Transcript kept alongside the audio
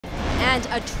And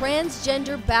a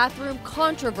transgender bathroom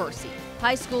controversy.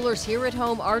 High schoolers here at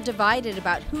home are divided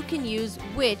about who can use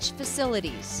which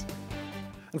facilities.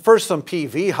 And first, some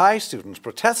PV high students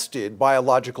protested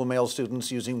biological male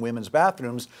students using women's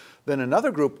bathrooms. Then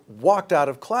another group walked out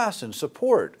of class in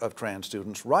support of trans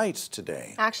students' rights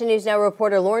today. Action News Now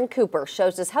reporter Lauren Cooper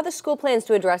shows us how the school plans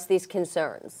to address these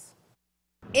concerns.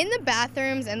 In the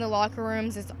bathrooms and the locker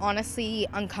rooms, it's honestly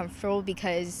uncomfortable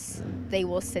because they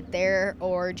will sit there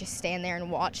or just stand there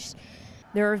and watch.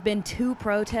 There have been 2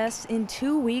 protests in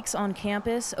 2 weeks on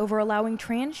campus over allowing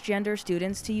transgender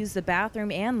students to use the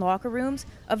bathroom and locker rooms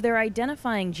of their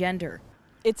identifying gender.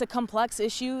 It's a complex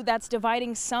issue that's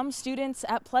dividing some students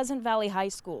at Pleasant Valley High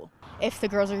School. If the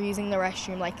girls are using the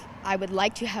restroom, I would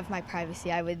like to have my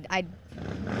privacy. I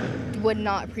would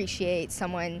not appreciate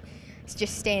someone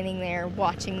just standing there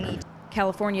watching me.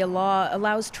 California law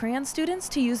allows trans students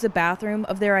to use the bathroom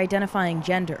of their identifying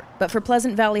gender. But for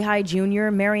Pleasant Valley High junior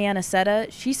Mariana Seta,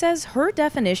 she says her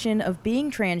definition of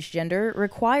being transgender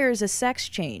requires a sex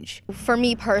change. For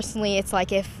me personally, it's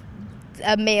like if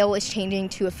a male is changing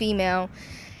to a female,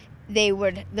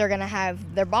 they're gonna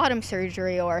have their bottom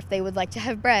surgery, or if they would like to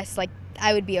have breasts,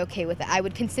 I would be okay with it. I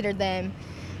would consider them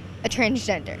a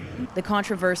transgender. The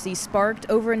controversy sparked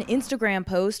over an Instagram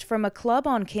post from a club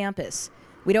on campus.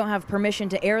 We don't have permission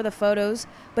to air the photos,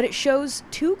 but it shows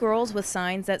 2 girls with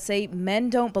signs that say men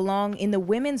don't belong in the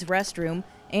women's restroom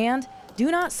and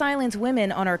do not silence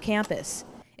women on our campus.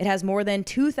 It has more than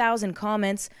 2,000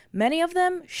 comments, many of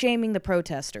them shaming the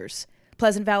protesters.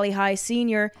 Pleasant Valley High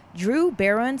senior Drew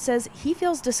Barron says he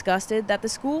feels disgusted that the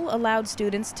school allowed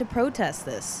students to protest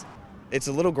this. It's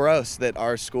a little gross that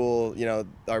our school,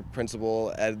 our principal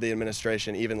and the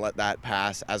administration even let that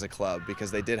pass as a club,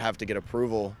 because they did have to get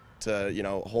approval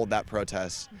to, hold that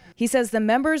protest. He says the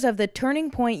members of the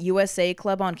Turning Point USA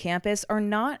Club on campus are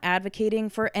not advocating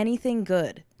for anything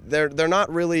good. They're not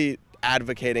really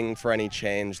advocating for any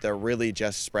change. They're really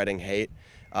just spreading hate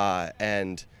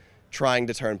and trying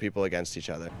to turn people against each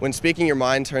other. When speaking your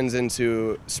mind turns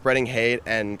into spreading hate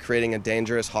and creating a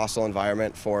dangerous, hostile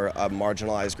environment for a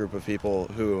marginalized group of people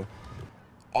who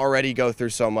already go through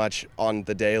so much on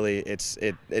the daily,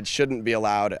 it shouldn't be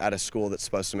allowed at a school that's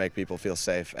supposed to make people feel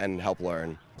safe and help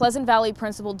learn. Pleasant Valley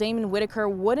Principal Damon Whitaker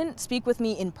wouldn't speak with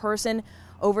me in person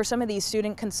over some of these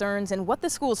student concerns and what the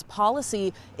school's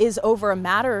policy is over a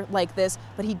matter like this,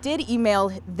 but he did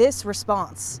email this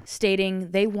response,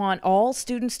 stating they want all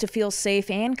students to feel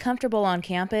safe and comfortable on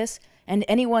campus, and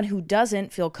anyone who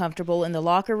doesn't feel comfortable in the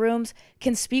locker rooms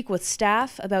can speak with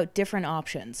staff about different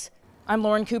options. I'm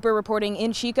Lauren Cooper reporting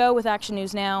in Chico with Action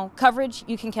News Now, coverage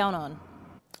you can count on.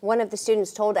 One of the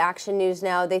students told Action News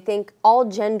Now they think all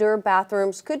gender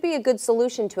bathrooms could be a good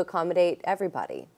solution to accommodate everybody.